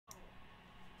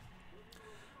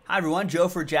Hi everyone, Joe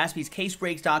for Jaspy's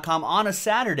CaseBreaks.com on a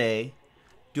Saturday,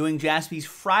 doing Jaspy's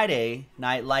Friday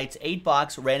Night Lights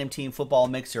 8-box Random Team Football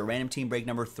Mixer, Random Team Break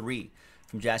number 3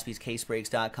 from Jaspy's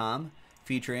CaseBreaks.com,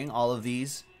 featuring all of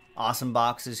these awesome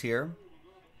boxes here.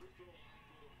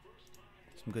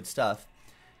 Some good stuff.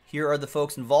 Here are the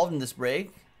folks involved in this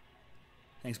break.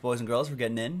 Thanks, boys and girls, for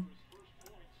getting in.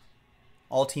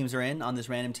 All teams are in on this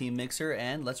Random Team Mixer,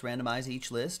 and let's randomize each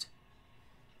list.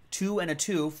 2 and a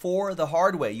 2 for the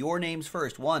hard way. Your names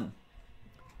first. 1,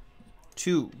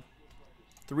 2,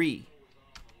 3,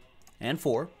 and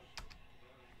 4.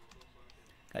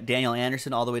 Got Daniel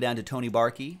Anderson all the way down to Tony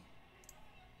Barkey.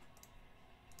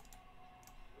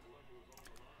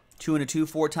 2 and a 2,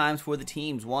 4 times for the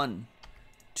teams. 1,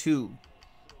 2,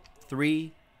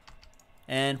 3,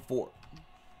 and 4.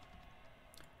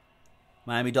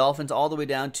 Miami Dolphins all the way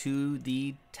down to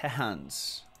the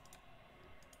Tejans.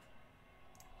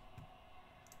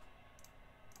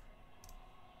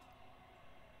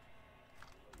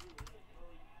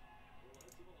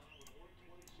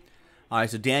 All right,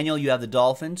 so Daniel, you have the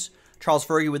Dolphins. Charles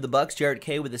Fergie with the Bucks. Jarrett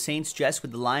K with the Saints. Jess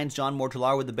with the Lions. John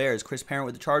Mortillar with the Bears. Chris Parent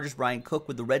with the Chargers. Brian Cook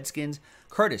with the Redskins.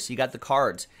 Curtis, you got the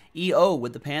Cards. EO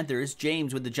with the Panthers.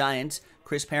 James with the Giants.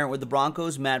 Chris Parent with the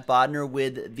Broncos. Matt Bodner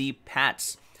with the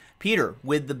Pats. Peter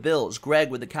with the Bills.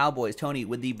 Greg with the Cowboys. Tony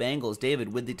with the Bengals.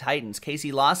 David with the Titans.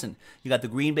 Casey Lawson, you got the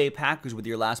Green Bay Packers with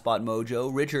your last spot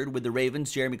mojo. Richard with the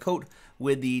Ravens. Jeremy Coate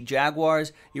with the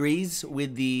Jaguars. Uriz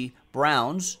with the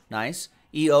Browns. Nice.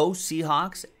 EO,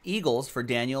 Seahawks, Eagles for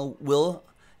Daniel. Will,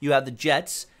 you have the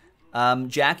Jets.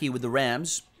 Jackie with the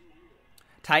Rams.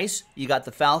 Tice, you got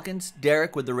the Falcons.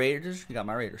 Derek with the Raiders. You got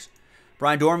my Raiders.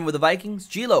 Brian Dorman with the Vikings.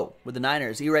 Gilo with the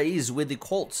Niners. Iraiz with the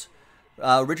Colts.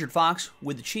 Richard Fox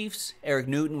with the Chiefs. Eric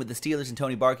Newton with the Steelers. And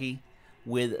Tony Barkey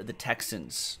with the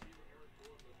Texans.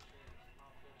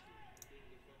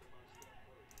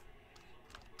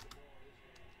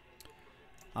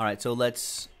 All right, so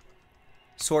let's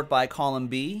sort by column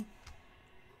B.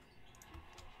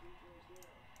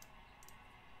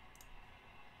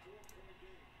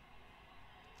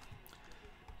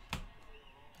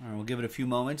 All right, we'll give it a few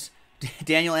moments.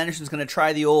 Daniel Anderson's going to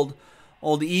try the old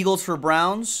Eagles for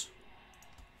Browns.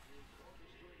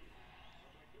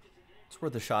 It's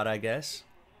worth a shot, I guess.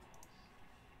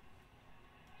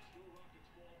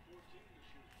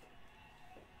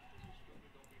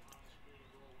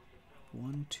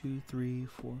 One, 2, 3,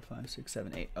 4, 5, 6,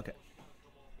 7, 8. Okay.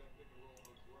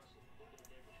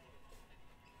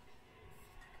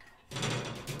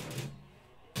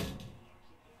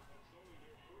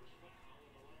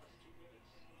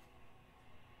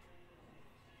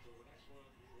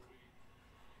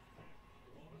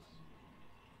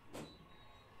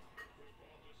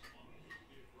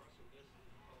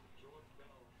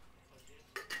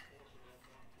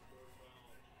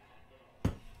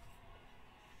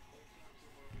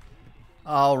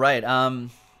 All right. I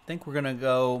think we're going to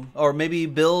go, or maybe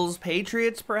Bills,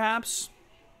 Patriots, perhaps?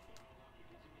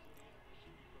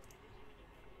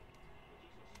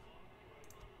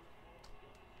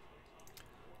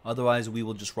 Otherwise, we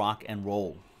will just rock and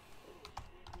roll.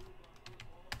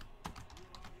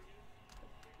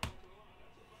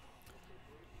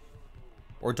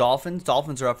 Or Dolphins.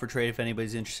 Dolphins are up for trade if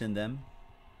anybody's interested in them.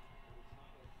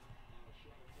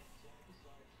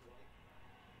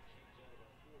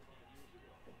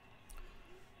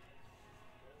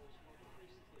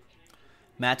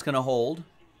 Matt's going to hold.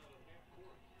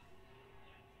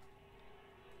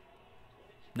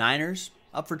 Niners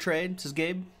up for trade, says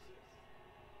Gabe.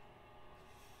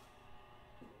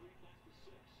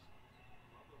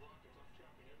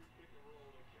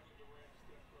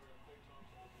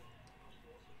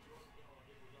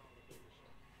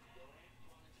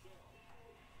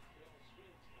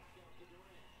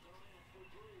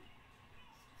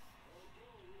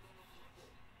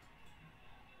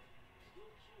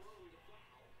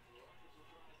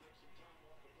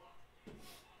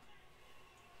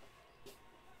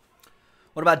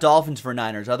 What about Dolphins for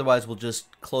Niners? Otherwise, we'll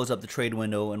just close up the trade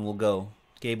window and we'll go.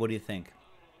 Gabe, what do you think?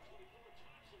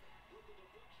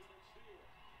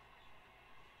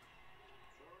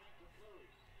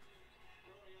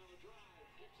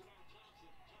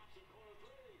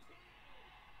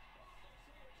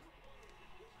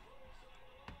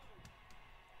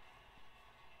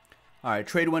 All right,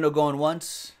 trade window going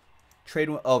once.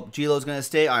 Oh, Gilo's going to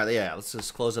stay. All right, yeah, let's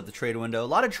just close up the trade window. A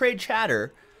lot of trade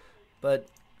chatter, but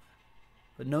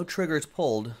no triggers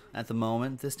pulled at the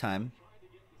moment this time.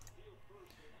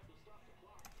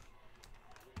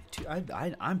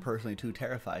 I'm personally too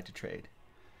terrified to trade.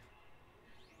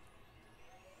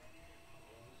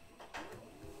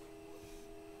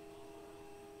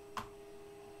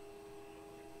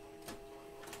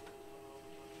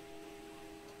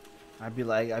 I'd be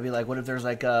like, what if there's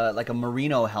like a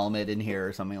Marino helmet in here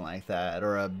or something like that,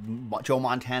 or a Joe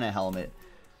Montana helmet?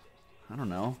 I don't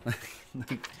know.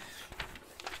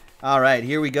 All right,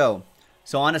 here we go.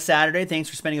 So on a Saturday, thanks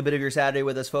for spending a bit of your Saturday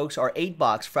with us, folks. Our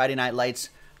 8-box Friday Night Lights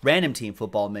random team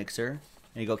football mixer.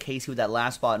 There you go, Casey with that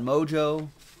last spot mojo.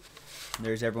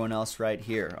 There's everyone else right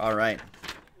here. All right.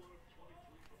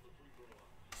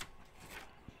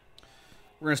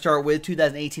 We're going to start with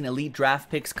 2018 Elite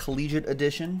Draft Picks Collegiate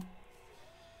Edition.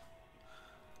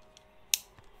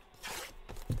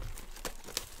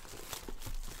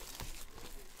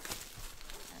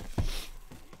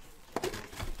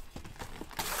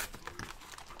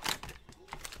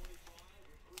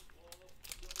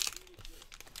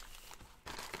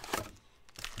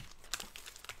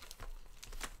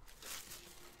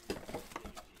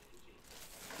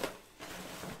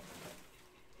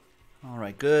 All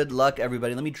right, good luck,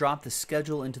 everybody. Let me drop the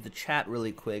schedule into the chat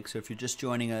really quick, so if you're just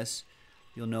joining us,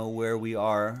 you'll know where we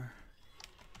are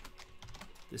at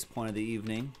this point of the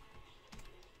evening.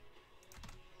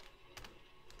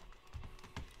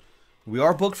 We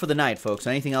are booked for the night, folks.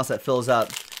 Anything else that fills up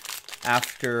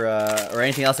after, or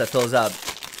anything else that fills up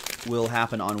will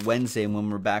happen on Wednesday when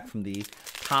we're back from the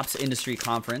Topps Industry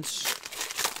Conference.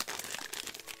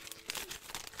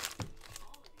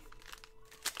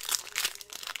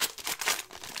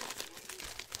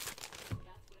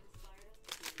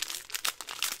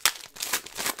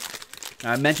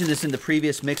 I mentioned this in the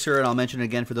previous mixer, and I'll mention it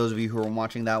again for those of you who are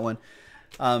watching that one.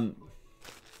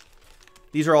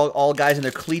 These are all guys in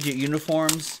their collegiate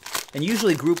uniforms, and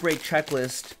usually Group Break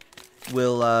Checklist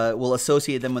will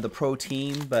associate them with a pro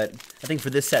team, but I think for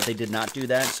this set they did not do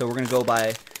that, so we're going to go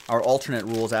by our alternate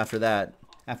rules after that.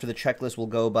 After the checklist, we'll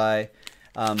go by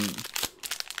our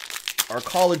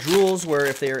college rules, where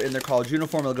if they're in their college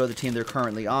uniform, they'll go to the team they're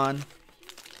currently on,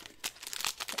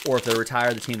 or if they're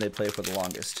retired, the team they play for the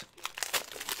longest.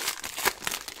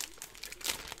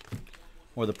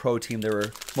 Or the pro team they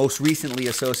were most recently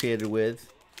associated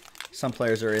with. Some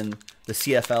players are in the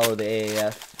CFL or the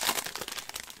AAF.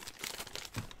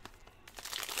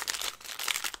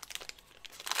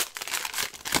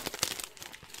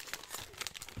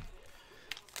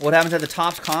 What happens at the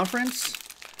Topps Conference?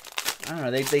 I don't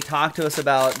know. They talk to us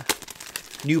about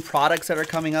new products that are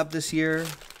coming up this year.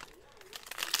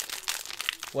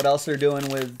 What else they're doing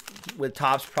with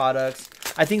Topps products.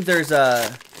 I think there's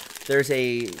a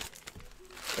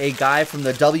guy from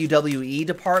the WWE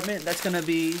department that's going to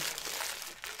be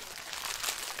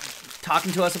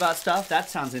talking to us about stuff. That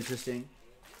sounds interesting.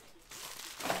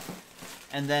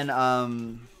 And then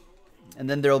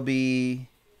there'll be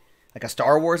like a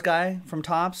Star Wars guy from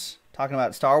Topps talking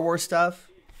about Star Wars stuff.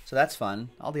 So that's fun.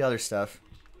 All the other stuff,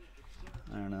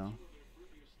 I don't know.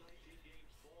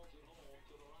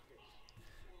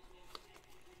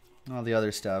 All the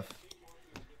other stuff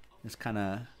is kind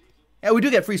of... Yeah, we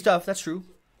do get free stuff. That's true.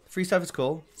 Free stuff is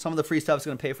cool. Some of the free stuff is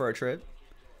going to pay for our trip.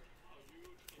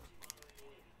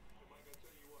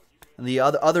 And the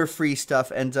other free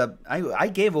stuff ends up... I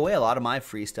gave away a lot of my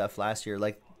free stuff last year.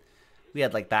 Like, we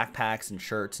had like backpacks and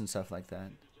shirts and stuff like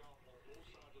that.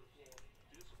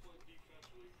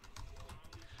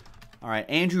 All right,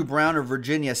 Andrew Brown of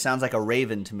Virginia sounds like a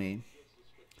Raven to me.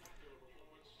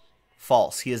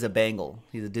 False. He is a Bengal.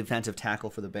 He's a defensive tackle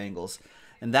for the Bengals.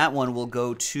 And that one will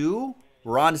go to...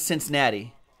 We're on to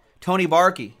Cincinnati. Tony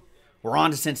Barkey. We're on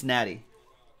to Cincinnati.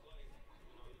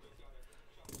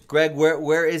 Greg,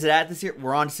 where is it at this year?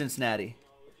 We're on to Cincinnati.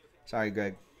 Sorry,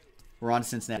 Greg. We're on to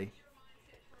Cincinnati.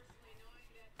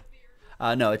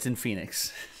 No, it's in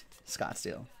Phoenix.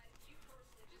 Scottsdale.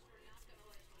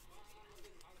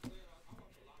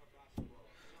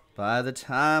 By the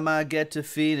time I get to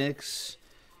Phoenix,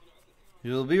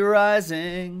 you'll be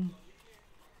rising.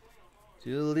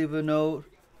 You'll leave a note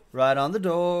right on the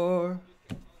door.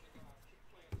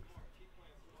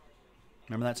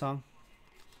 Remember that song?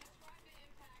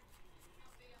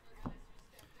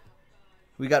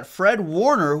 We got Fred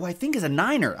Warner, who I think is a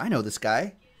Niner. I know this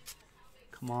guy.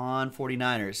 Come on,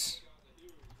 49ers.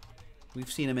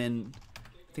 We've seen him in...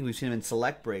 I think we've seen him in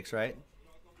select breaks, right?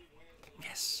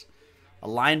 Yes. A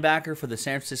linebacker for the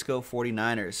San Francisco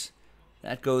 49ers.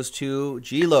 That goes to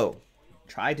G-Lo.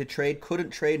 Tried to trade,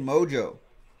 couldn't trade Mojo.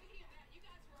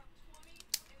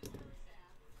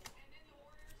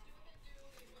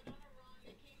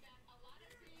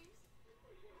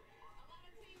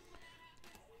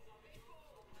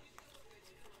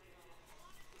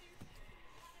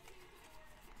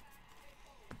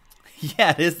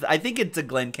 Yeah, it is. I think it's a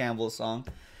Glenn Campbell song.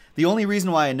 The only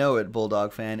reason why I know it,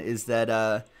 Bulldog fan, is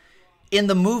that in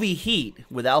the movie Heat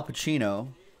with Al Pacino,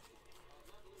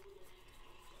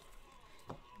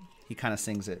 He kind of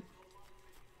sings it.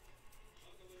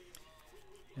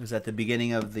 It was at the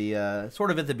beginning of the,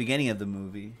 sort of at the beginning of the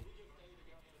movie,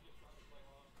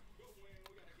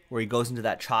 where he goes into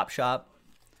that chop shop.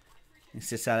 He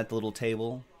sits down at the little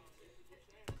table.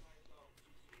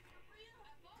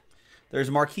 There's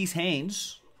Marquise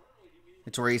Haynes.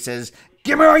 It's where he says,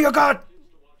 "Give me all you got!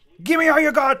 Give me all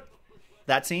you got!"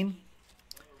 That scene.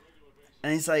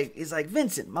 And he's like,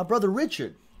 "Vincent, my brother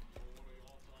Richard.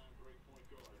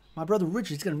 My brother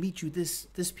Richard's gonna meet you this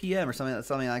PM," or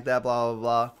something like that. Blah blah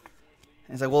blah.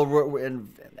 And he's like, "Well,"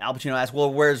 and Al Pacino asks,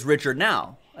 "Well, where's Richard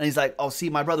now?" And he's like, "Oh, see,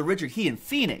 my brother Richard, he in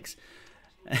Phoenix."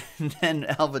 And then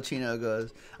Al Pacino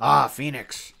goes, "Ah,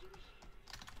 Phoenix.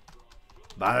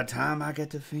 By the time I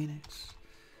get to Phoenix,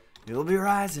 you'll be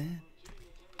rising.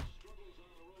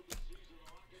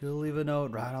 She'll leave a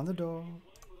note right on the door."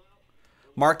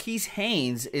 Marquise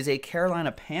Haynes is a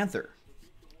Carolina Panther.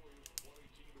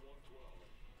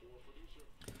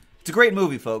 It's a great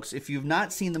movie, folks. If you've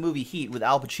not seen the movie Heat with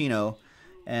Al Pacino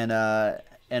and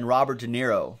Robert De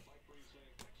Niro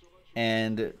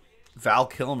and Val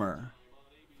Kilmer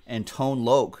and Tone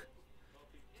Loc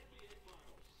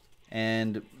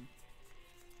and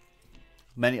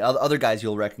many other guys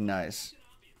you'll recognize.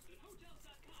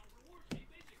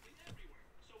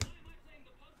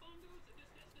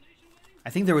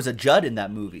 I think there was a Judd in that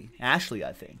movie. Ashley,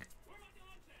 I think.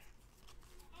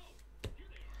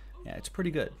 Yeah, it's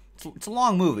pretty good. It's a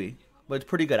long movie, but it's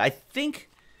pretty good. I think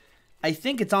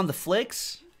it's on the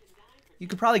flicks. You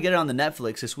could probably get it on the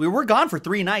Netflix. We're gone for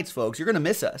 3 nights, folks. You're going to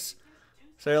miss us.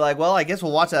 So you're like, well, I guess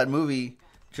we'll watch that movie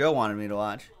Joe wanted me to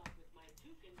watch.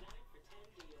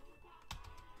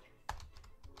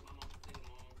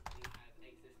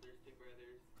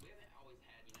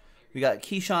 We got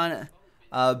Keyshawn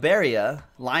Beria,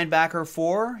 linebacker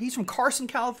for, he's from Carson,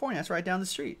 California. That's right down the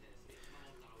street.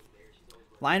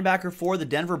 Linebacker for the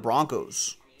Denver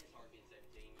Broncos.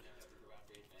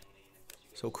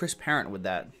 So Chris Parent with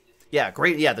that. Yeah,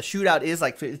 great. Yeah, the shootout is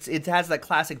like, it has that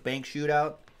classic bank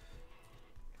shootout.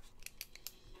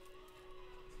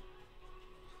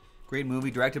 Great movie,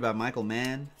 directed by Michael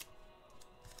Mann.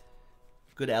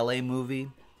 Good LA movie.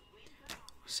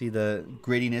 See the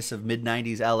grittiness of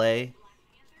mid-90s LA.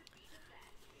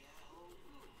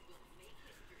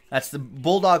 That's the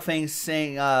Bulldog thing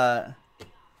saying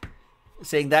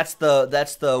that's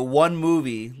the one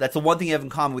movie, that's the one thing you have in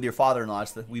common with your father-in-law.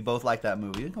 We both like that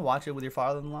movie. You can watch it with your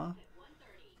father-in-law.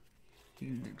 A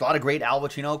lot of great Al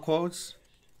Pacino quotes.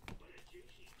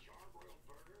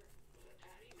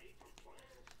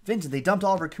 Vincent, they dumped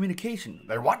all of our communication.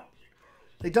 They're what?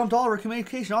 They dumped all of our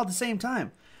communication all at the same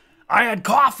time. I had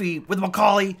coffee with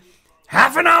Macaulay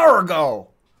half an hour ago.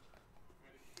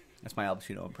 That's my Al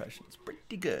Pacino impression. It's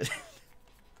pretty good.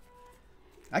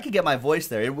 I could get my voice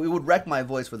there. It would wreck my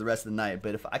voice for the rest of the night,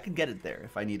 but if I could get it there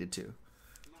if I needed to.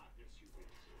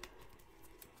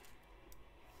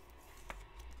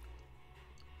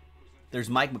 There's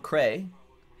Mike McCray.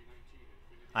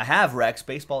 I have Rex.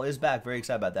 Baseball is back. Very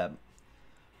excited about that.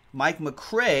 Mike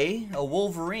McCray, a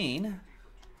Wolverine.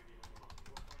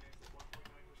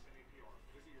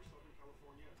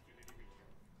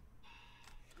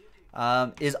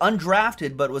 Is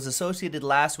undrafted but was associated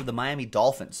last with the Miami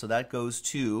Dolphins. So that goes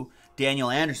to Daniel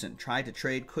Anderson. Tried to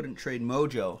trade, couldn't trade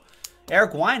Mojo.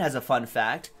 Eric Wine has a fun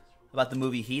fact about the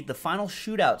movie Heat. The final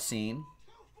shootout scene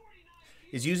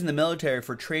is used in the military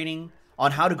for training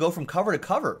on how to go from cover to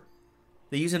cover.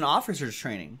 They use it in officers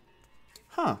training.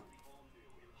 Huh.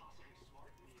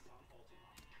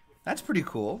 That's pretty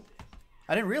cool.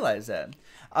 I didn't realize that.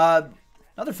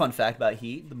 Another fun fact about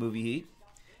Heat, the movie Heat,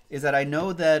 is that I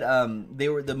know that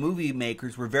the movie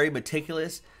makers were very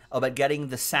meticulous about getting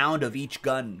the sound of each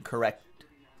gun correct,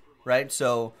 right?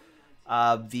 So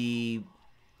the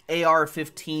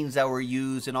AR-15s that were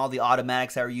used and all the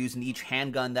automatics that were used in each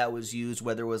handgun that was used,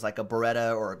 whether it was like a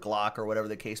Beretta or a Glock or whatever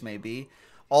the case may be,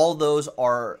 all those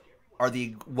are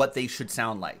what they should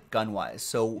sound like gun-wise.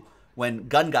 So when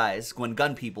gun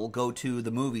people go to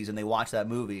the movies and they watch that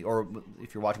movie, or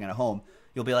if you're watching it at home,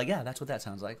 you'll be like, yeah, that's what that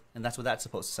sounds like, and that's what that's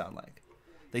supposed to sound like.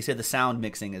 They say the sound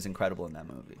mixing is incredible in that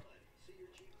movie.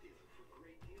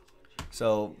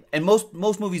 So, and most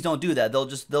movies don't do that. They'll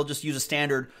just use a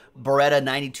standard Beretta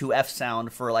 92F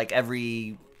sound for like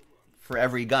every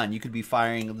gun. You could be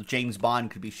firing, James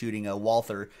Bond could be shooting a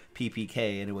Walther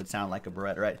PPK and it would sound like a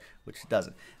Beretta, right? Which it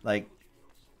doesn't. Like,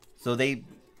 so they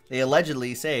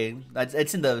allegedly say,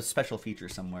 it's in the special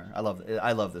features somewhere. I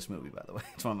love this movie, by the way.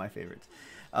 It's one of my favorites.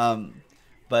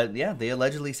 But yeah, they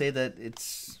allegedly say that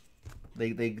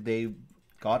they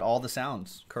got all the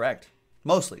sounds correct,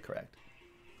 mostly correct.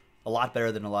 A lot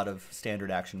better than a lot of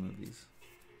standard action movies.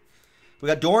 We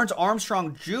got Dorrance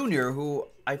Armstrong Jr., who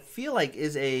I feel like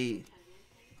is I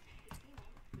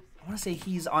want to say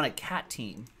he's on a cat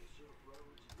team.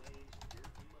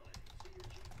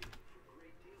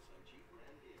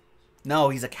 No,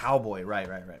 he's a Cowboy. Right.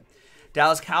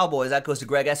 Dallas Cowboys. That goes to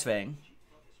Greg Esfang.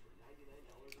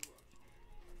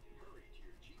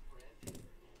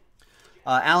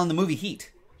 Alan, the movie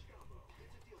Heat.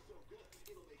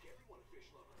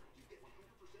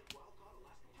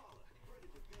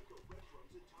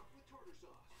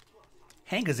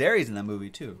 Hank Azaria's in that movie,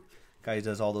 too. Guy who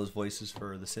does all those voices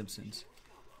for The Simpsons.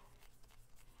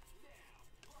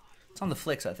 It's on the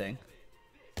flicks, I think.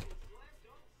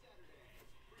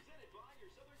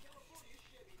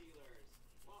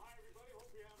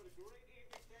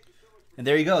 And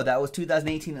there you go. That was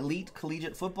 2018 Elite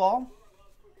Collegiate Football.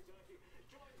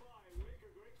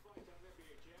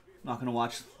 I'm not going to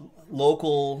watch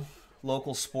local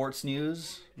sports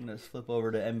news. I'm going to flip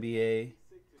over to NBA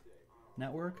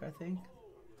Network, I think.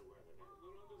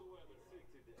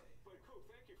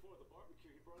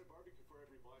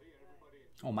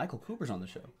 Oh, Michael Cooper's on the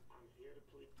show.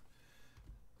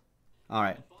 All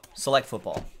right. Select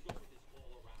football.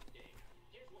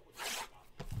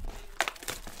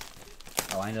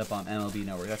 Oh, I ended up on MLB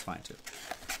Network. That's fine, too.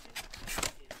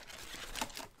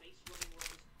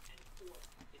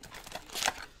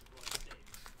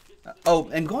 Oh,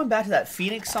 and going back to that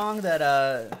Phoenix song,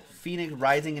 that Phoenix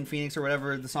Rising in Phoenix or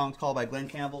whatever the song's called by Glenn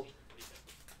Campbell.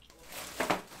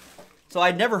 So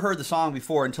I'd never heard the song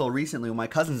before until recently when my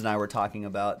cousins and I were talking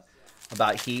about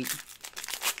Heat.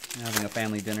 Having a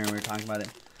family dinner and we were talking about it.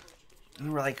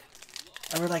 And we're like,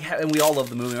 and we all love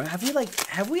the movie.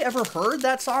 Have we ever heard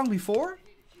that song before?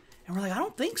 And we're like, I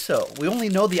don't think so. We only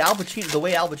know the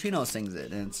way Al Pacino sings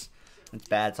it, and it's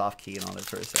bad, it's off key, and all that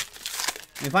sort of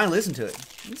stuff. And we finally listened to it.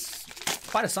 It's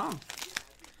quite a song.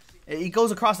 It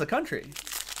goes across the country.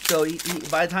 So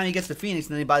by the time he gets to Phoenix,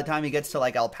 and then by the time he gets to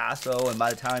like El Paso, and by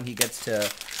the time he gets to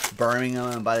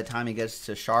Birmingham, and by the time he gets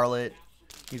to Charlotte,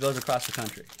 he goes across the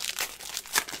country.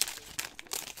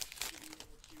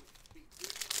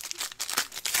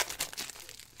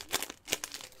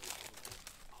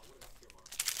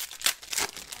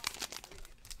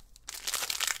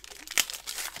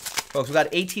 Folks, we got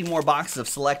 18 more boxes of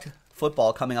select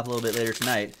football coming up a little bit later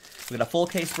tonight. We got a full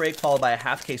case break followed by a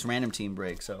half case random team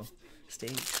break, so stay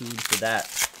tuned for that.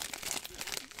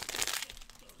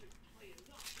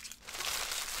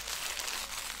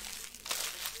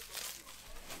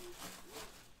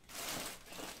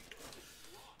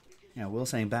 Yeah, Will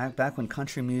saying back when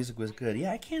country music was good.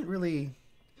 Yeah, I can't really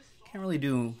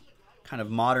do kind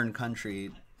of modern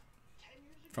country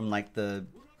from like the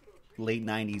late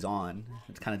 90s on.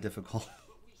 It's kind of difficult.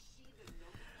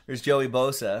 There's Joey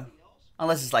Bosa.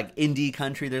 Unless it's like indie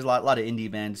country. There's a lot of indie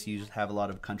bands who have a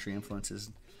lot of country influences.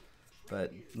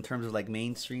 But in terms of like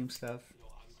mainstream stuff.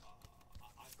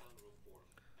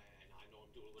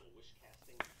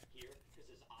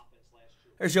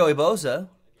 There's Joey Bosa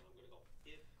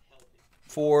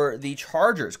for the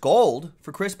Chargers. Gold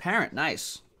for Chris Parent.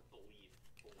 Nice.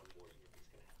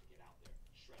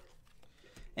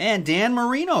 And Dan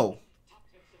Marino.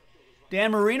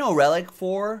 Dan Marino relic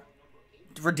for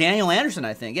Daniel Anderson,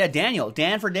 I think. Yeah,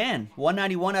 Dan for Dan.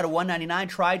 191 out of 199.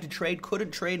 Tried to trade,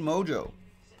 couldn't trade Mojo.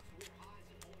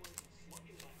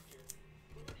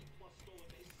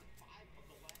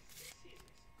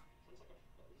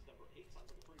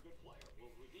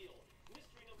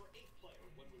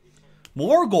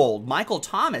 More gold. Michael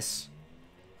Thomas.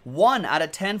 1 out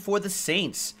of 10 for the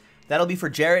Saints. That'll be for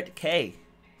Jarrett K.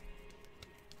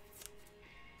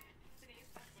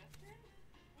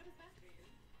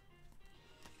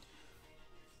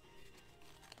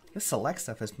 This select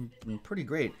stuff has been pretty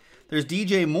great. There's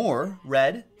DJ Moore,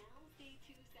 red,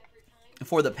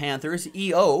 for the Panthers.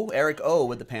 EO, Eric O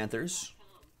with the Panthers.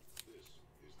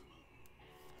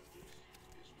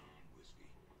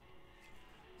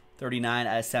 $39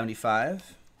 out of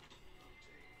 75.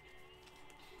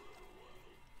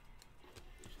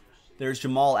 There's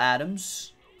Jamal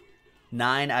Adams,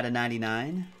 9 out of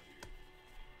 99.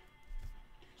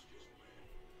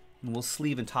 And we'll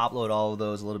sleeve and top load all of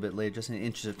those a little bit later. Just in the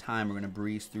interest of time, we're going to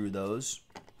breeze through those.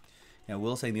 Yeah,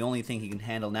 Will saying the only thing he can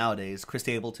handle nowadays, Chris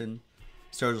Stapleton,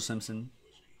 Sturgill Simpson.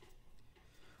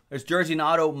 There's jersey and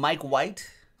auto Mike White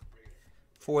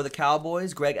for the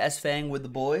Cowboys. Greg Esfang with the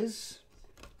boys.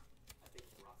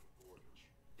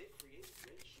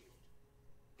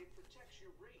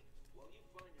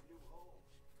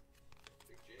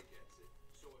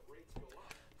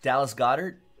 Dallas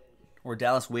Goedert. Or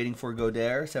Dallas waiting for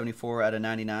Goddard, 74 out of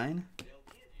 99.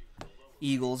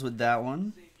 Eagles with that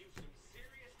one.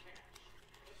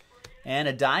 And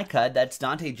a die cut, that's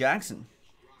Dante Jackson.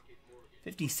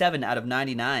 57 out of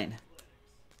 99.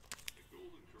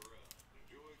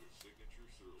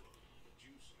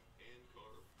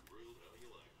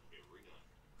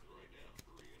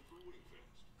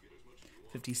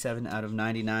 $57 out of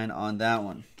 99 on that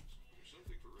one.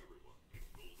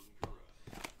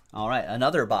 All right,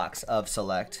 another box of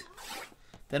Select.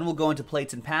 Then we'll go into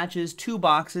plates and patches. 2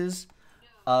 boxes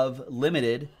of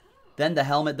Limited. Then the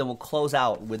helmet. Then we'll close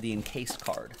out with the encased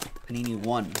card. Panini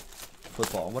 1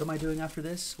 football. What am I doing after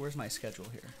this? Where's my schedule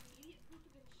here?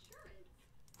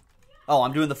 Oh,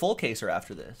 I'm doing the full caser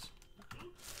after this.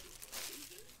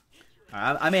 All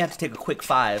right, I may have to take a quick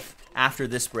 5 after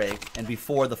this break and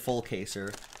before the full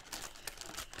caser.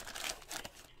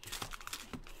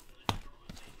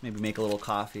 Maybe make a little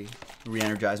coffee,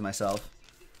 re-energize myself,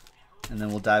 and then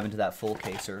we'll dive into that full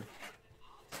caser.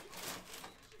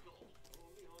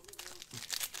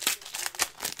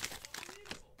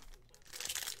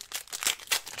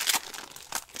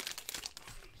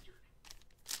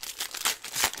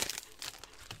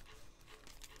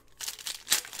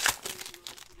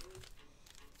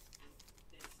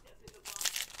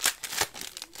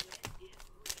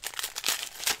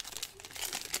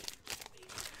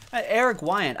 Eric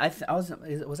Wyant, was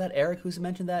that Eric who's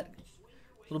mentioned that?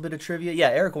 A little bit of trivia. Yeah,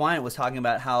 Eric Wyant was talking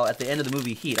about how at the end of the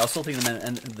movie Heat, I was still thinking,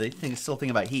 and the thing is still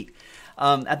thinking about Heat.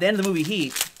 At the end of the movie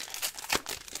Heat,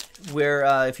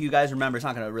 where if you guys remember, it's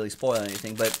not going to really spoil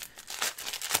anything, but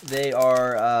they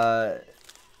are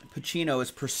Pacino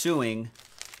is pursuing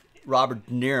Robert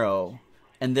De Niro,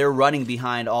 and they're running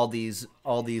behind all these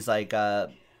like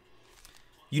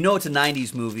you know it's a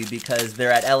 '90s movie because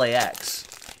they're at LAX.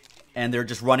 And they're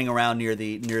just running around near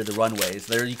the runways.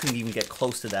 There, you couldn't even get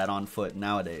close to that on foot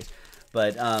nowadays.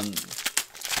 But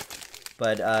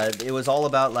it was all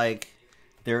about like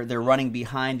they're running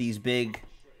behind these big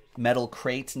metal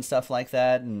crates and stuff like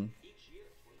that, and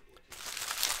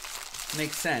it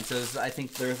makes sense. I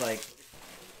think there's like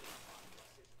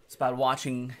it's about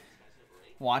watching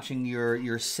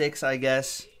your 6, I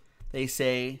guess they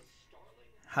say,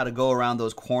 how to go around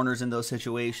those corners in those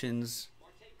situations.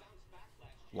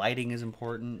 Lighting is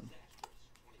important,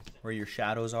 where your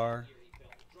shadows are.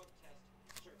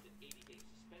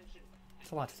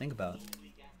 It's a lot to think about.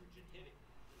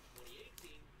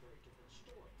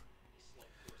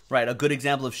 Right, a good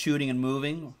example of shooting and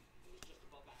moving.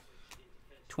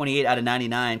 28 out of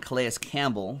 99, Calais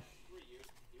Campbell.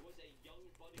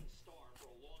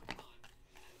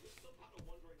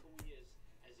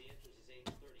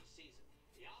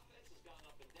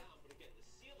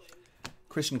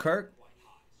 Christian Kirk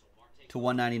to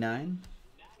 199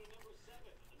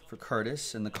 for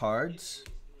Curtis and the Cards.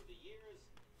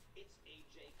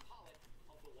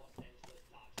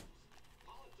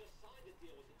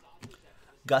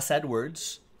 Gus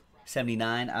Edwards,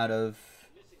 79 out of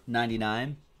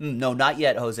 99. No, not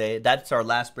yet, Jose. That's our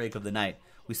last break of the night.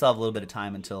 We still have a little bit of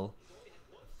time until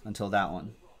that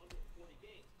one.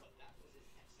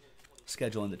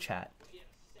 Schedule in the chat.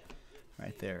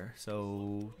 Right there.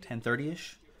 So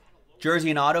 10:30-ish.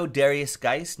 Jersey and auto, Darius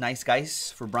Geis. Nice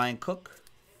Geis for Brian Cook.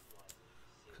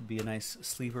 Could be a nice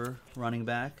sleeper running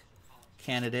back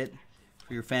candidate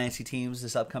for your fantasy teams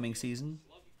this upcoming season.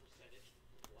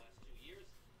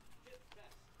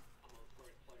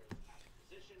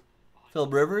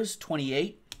 Phillip Rivers,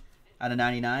 28 out of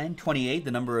 99. 28, the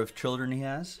number of children he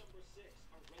has.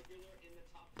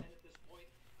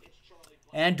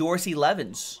 And Dorsey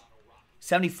Levens,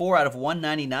 74 out of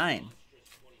 199.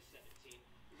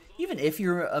 Even if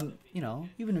you're,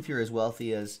 even if you're as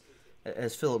wealthy as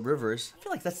Phillip Rivers, I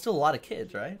feel like that's still a lot of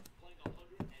kids, right?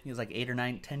 He has like 8 or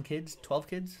 9, 10 kids, 12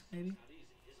 kids, maybe.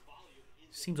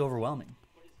 Seems overwhelming.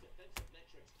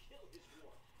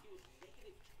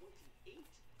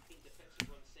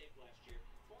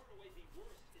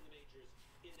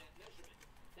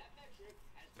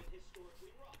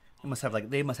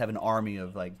 They must have an army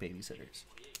of like babysitters.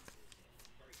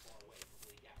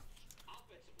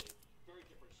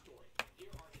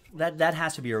 That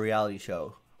has to be a reality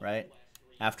show, right?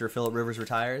 After Phillip Rivers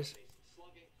retires.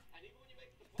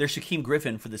 There's Shaquem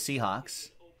Griffin for the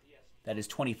Seahawks. That is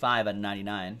 25 out of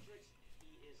 99.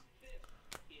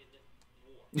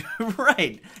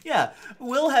 Right. Yeah.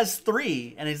 Will has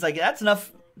 3, and he's like, that's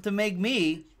enough to make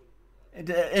me,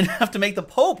 enough to make the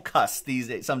Pope cuss these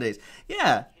days, some days.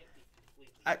 Yeah.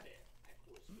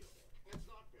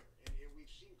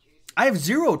 I have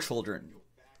 0 children,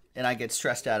 and I get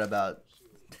stressed out about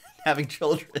having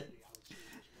children.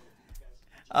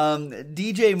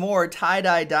 DJ Moore,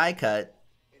 tie-dye die cut.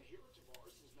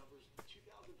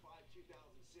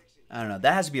 I don't know.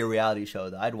 That has to be a reality show,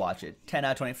 though. I'd watch it. 10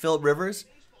 out of 20. Philip Rivers.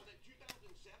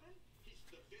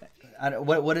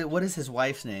 What is his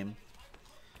wife's name?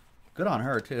 Good on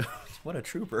her, too. What a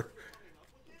trooper.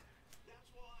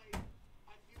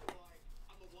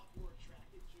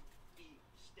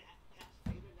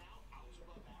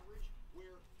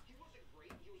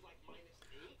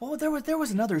 Well, there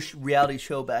was another reality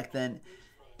show back then.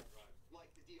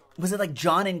 Was it like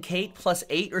John and Kate plus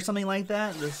 8 or something like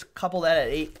that? There's a couple that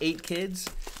had eight kids,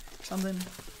 something.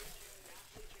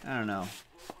 I don't know.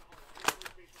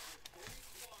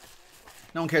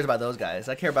 No one cares about those guys.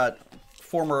 I care about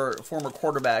former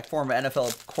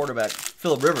NFL quarterback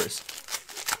Philip Rivers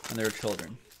and their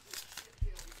children.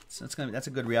 So that's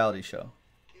a good reality show.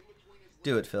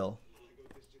 Do it, Phil.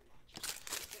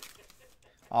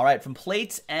 All right, from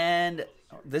plates and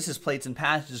this is plates and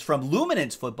passages from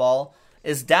Luminance Football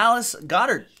is Dallas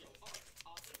Goedert.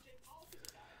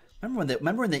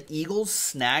 Remember when the Eagles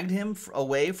snagged him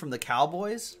away from the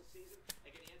Cowboys?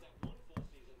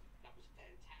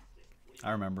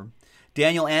 I remember.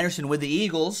 Daniel Anderson with the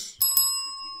Eagles.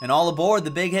 And all aboard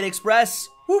the Big Hit Express.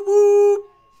 Whoop whoop.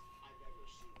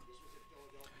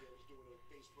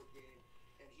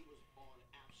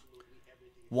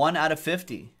 One out of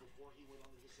 50.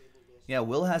 Yeah,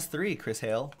 Will has 3, Chris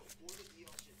Hale.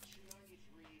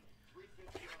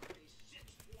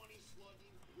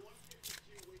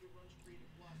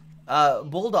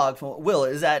 Bulldog from Will,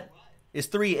 is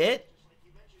 3 it?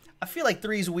 I feel like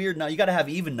 3 is weird now. You got to have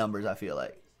even numbers, I feel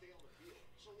like.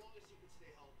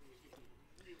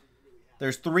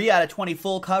 There's 3 out of 20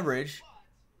 full coverage.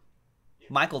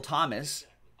 Michael Thomas.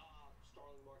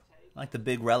 I like the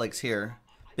big relics here.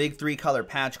 Big 3-color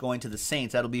patch going to the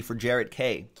Saints. That'll be for Jarrett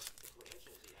K.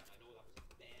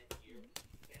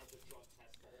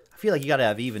 I feel like you got to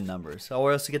have even numbers,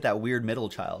 or else you get that weird middle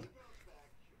child.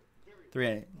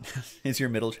 3 is your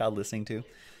middle child listening to?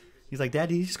 He's like, Dad,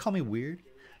 did you just call me weird?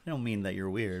 I don't mean that you're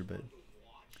weird,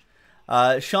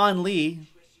 but Sean Lee,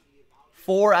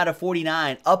 4 out of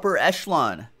 49, upper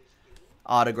echelon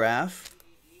autograph.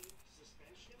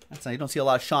 That's not, you don't see a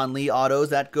lot of Sean Lee autos.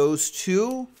 That goes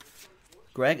to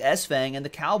Greg Esfang and the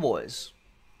Cowboys.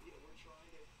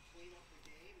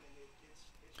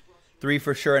 3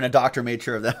 for sure, and a doctor made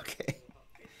sure of that. Okay.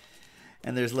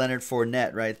 And there's Leonard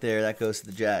Fournette right there. That goes to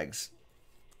the Jags.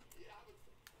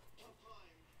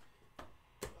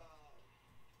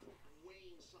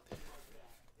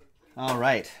 All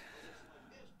right.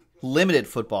 Limited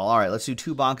football. All right, let's do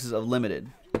 2 boxes of limited.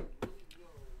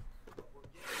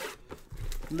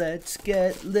 Let's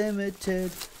get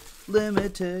limited.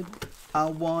 Limited. I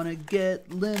want to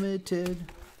get limited.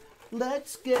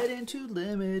 Let's get into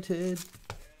limited.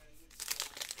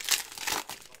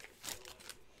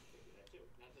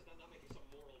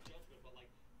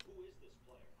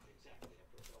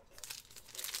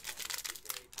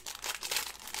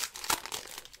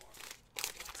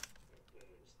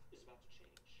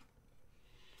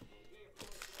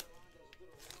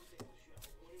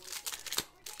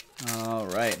 All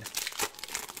right.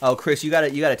 Oh, Chris, you got a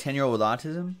 10-year-old with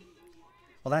autism?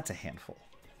 Well, that's a handful.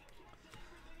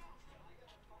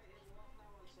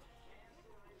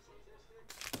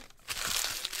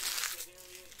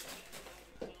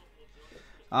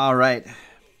 All right.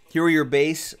 Here are your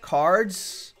base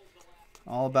cards.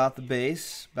 All about the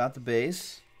base. About the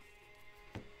base.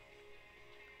 I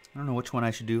don't know which one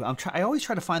I should do. I always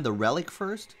try to find the relic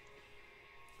first.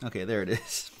 Okay, there it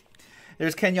is.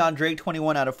 There's Kenyon Drake,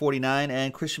 21 out of 49,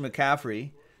 and Christian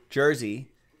McCaffrey, jersey,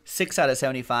 6 out of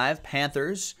 75.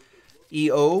 Panthers,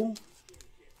 EO,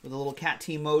 with a little cat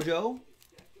team mojo.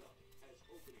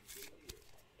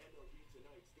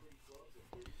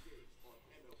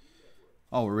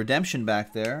 Oh, redemption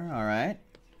back there. All right.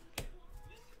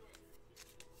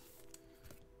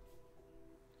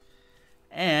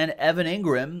 And Evan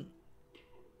Ingram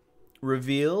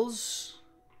reveals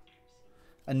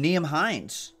a Nyheim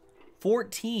Hines.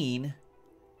 14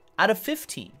 out of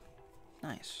 15.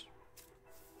 Nice.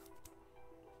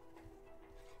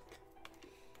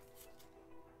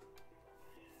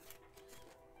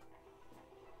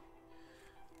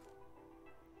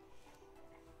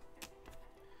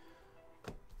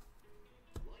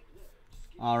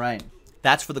 All right.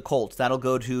 That's for the Colts. That'll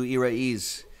go to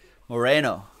Iraiz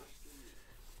Moreno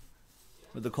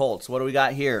with the Colts. What do we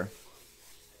got here?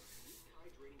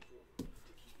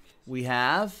 We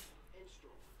have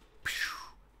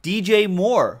DJ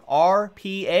Moore,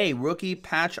 RPA, rookie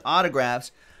patch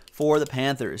autographs for the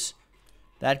Panthers.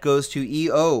 That goes to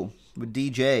EO with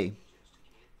DJ.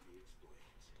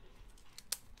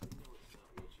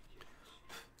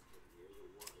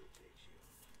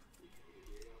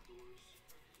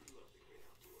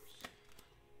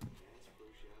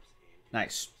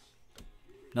 Nice.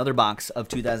 Another box of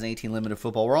 2018 Limited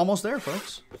Football. We're almost there,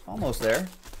 folks. Almost there.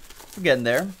 We're getting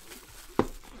there.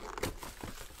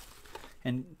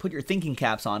 And put your thinking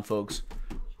caps on, folks,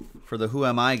 for the Who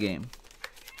Am I game.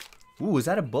 Ooh, is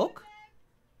that a book?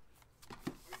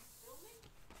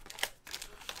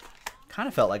 Kind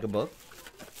of felt like a book.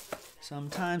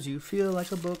 Sometimes you feel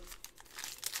like a book.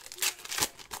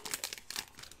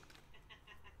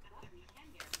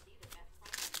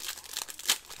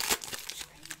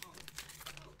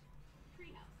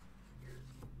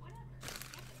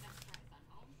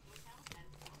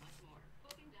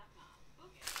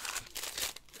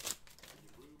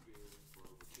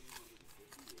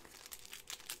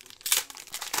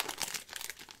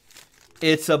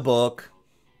 It's a book.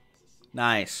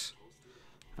 Nice.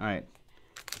 All right.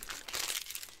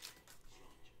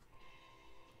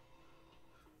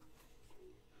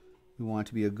 We want it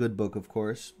to be a good book, of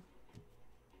course.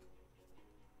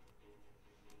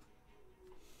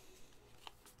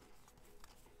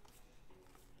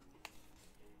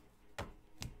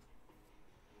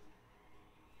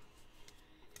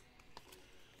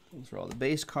 Those are all the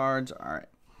base cards. All right.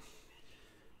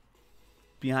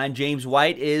 Behind James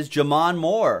White is Jamon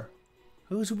Moore,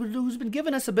 who's been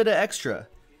giving us a bit of extra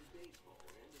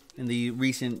in the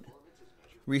recent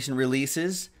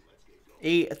releases.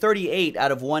 A 38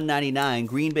 out of 199.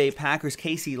 Green Bay Packers,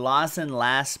 Casey Lawson,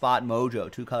 last spot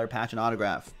mojo. 2-color patch and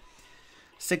autograph.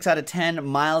 6 out of 10.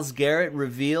 Myles Garrett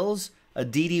reveals a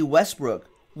D.D. Westbrook.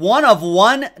 1 of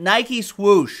 1 Nike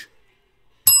swoosh.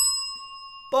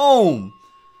 Boom.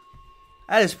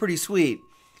 That is pretty sweet.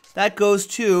 That goes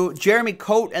to Jeremy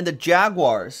Coate and the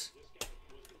Jaguars.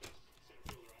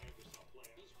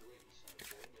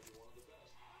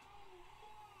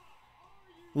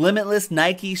 Limitless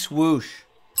Nike swoosh.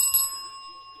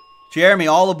 Jeremy,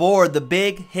 all aboard the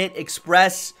Big Hit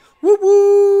Express. Whoop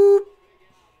whoop.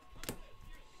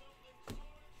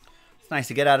 It's nice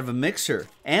to get out of a mixer.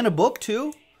 And a book,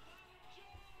 too.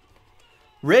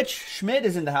 Rich Schmidt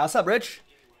is in the house. Up, Rich?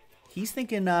 He's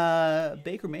thinking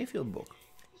Baker Mayfield book.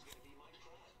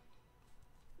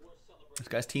 This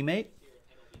guy's teammate.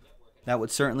 That would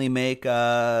certainly make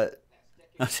Iraís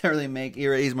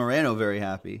Moreno very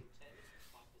happy.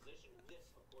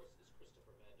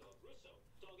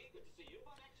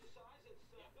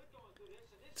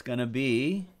 It's gonna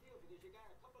be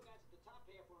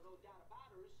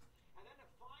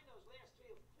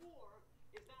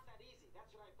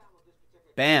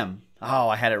bam. Oh,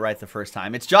 I had it right the first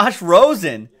time. It's Josh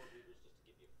Rosen.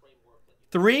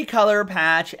 3-color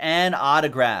patch and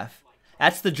autograph.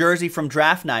 That's the jersey from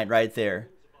draft night right there.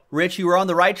 Rich, you were on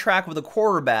the right track with a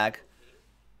quarterback,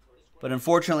 but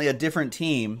unfortunately a different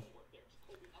team.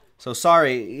 So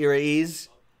sorry, Iraís.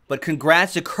 But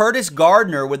congrats to Curtis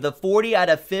Gardner with the 40 out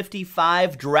of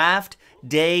 55 draft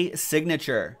day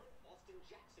signature.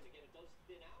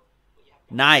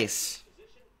 Nice.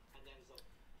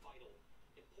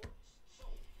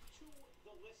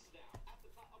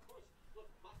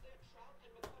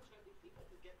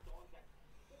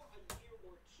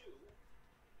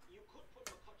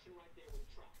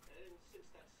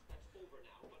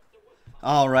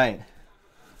 All right.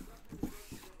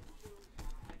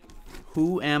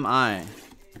 Who am I?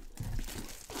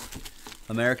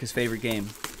 America's favorite game.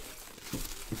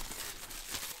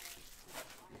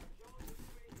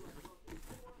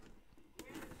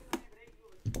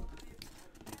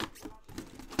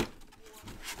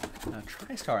 Now,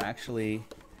 TriStar actually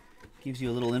gives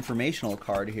you a little informational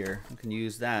card here. You can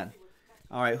use that.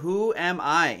 All right, who am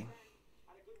I?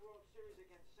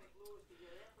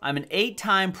 I'm an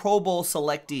 8-time Pro Bowl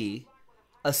selectee,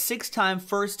 a 6-time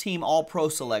first-team All-Pro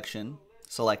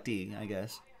selectee, I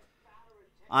guess.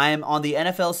 I am on the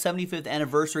NFL 75th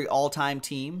anniversary all-time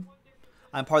team.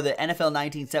 I'm part of the NFL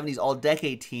 1970s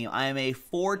all-decade team. I am a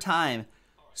 4-time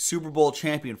Super Bowl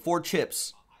champion, 4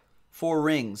 chips, 4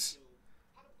 rings.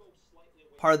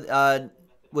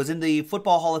 Was in the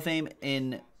Football Hall of Fame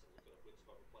in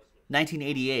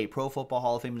 1988, Pro Football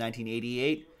Hall of Fame in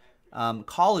 1988.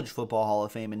 College Football Hall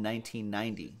of Fame in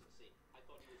 1990.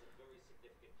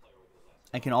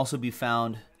 I can also be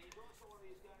found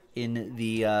in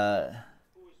the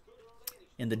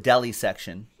deli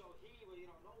section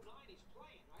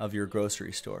of your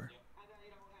grocery store.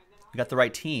 You got the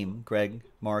right team, Greg,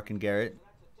 Mark, and Garrett.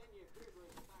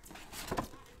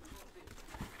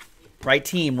 Right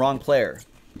team, wrong player.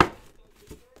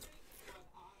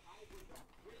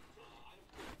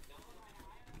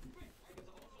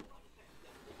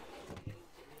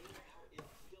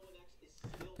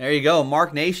 There you go.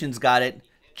 Mark Nation's got it.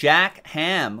 Jack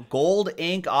Ham, gold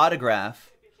ink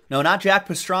autograph. No, not Jack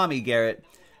Pastrami, Garrett.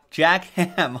 Jack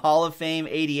Ham, Hall of Fame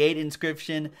 88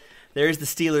 inscription. There's the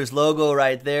Steelers logo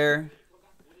right there.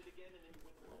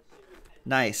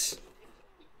 Nice.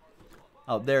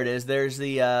 Oh, there it is. There's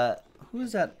the, who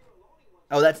is that?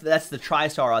 Oh, that's the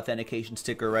TriStar authentication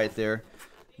sticker right there.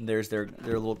 And there's their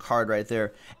little card right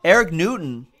there. Eric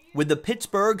Newton with the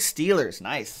Pittsburgh Steelers.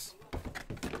 Nice.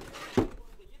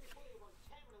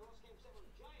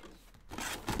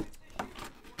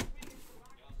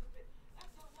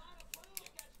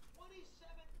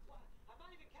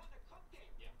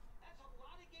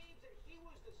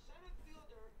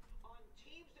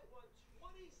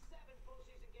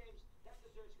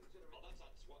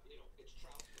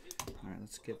 All right,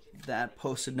 let's get that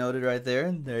posted noted right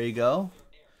there. There you go.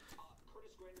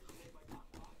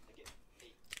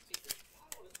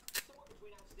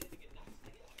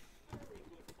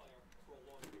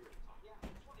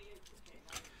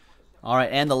 All right,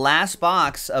 and the last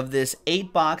box of this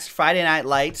 8-box Friday Night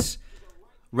Lights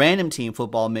Random Team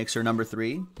Football Mixer number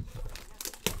 3.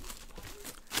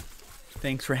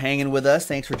 Thanks for hanging with us.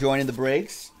 Thanks for joining the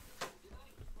breaks.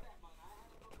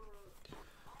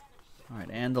 All right,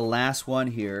 and the last one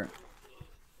here.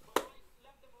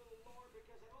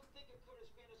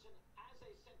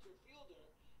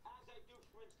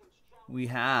 We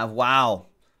have, wow,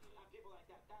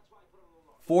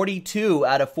 42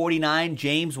 out of 49,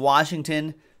 James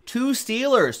Washington. 2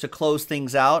 Steelers to close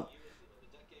things out.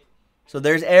 So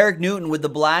there's Eric Newton with the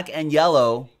black and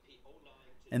yellow.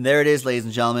 And there it is, ladies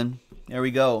and gentlemen. There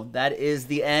we go. That is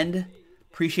the end.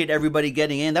 Appreciate everybody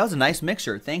getting in. That was a nice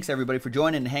mixer. Thanks, everybody, for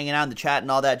joining and hanging out in the chat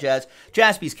and all that jazz.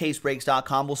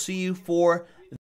 JaspysCaseBreaks.com. We'll see you for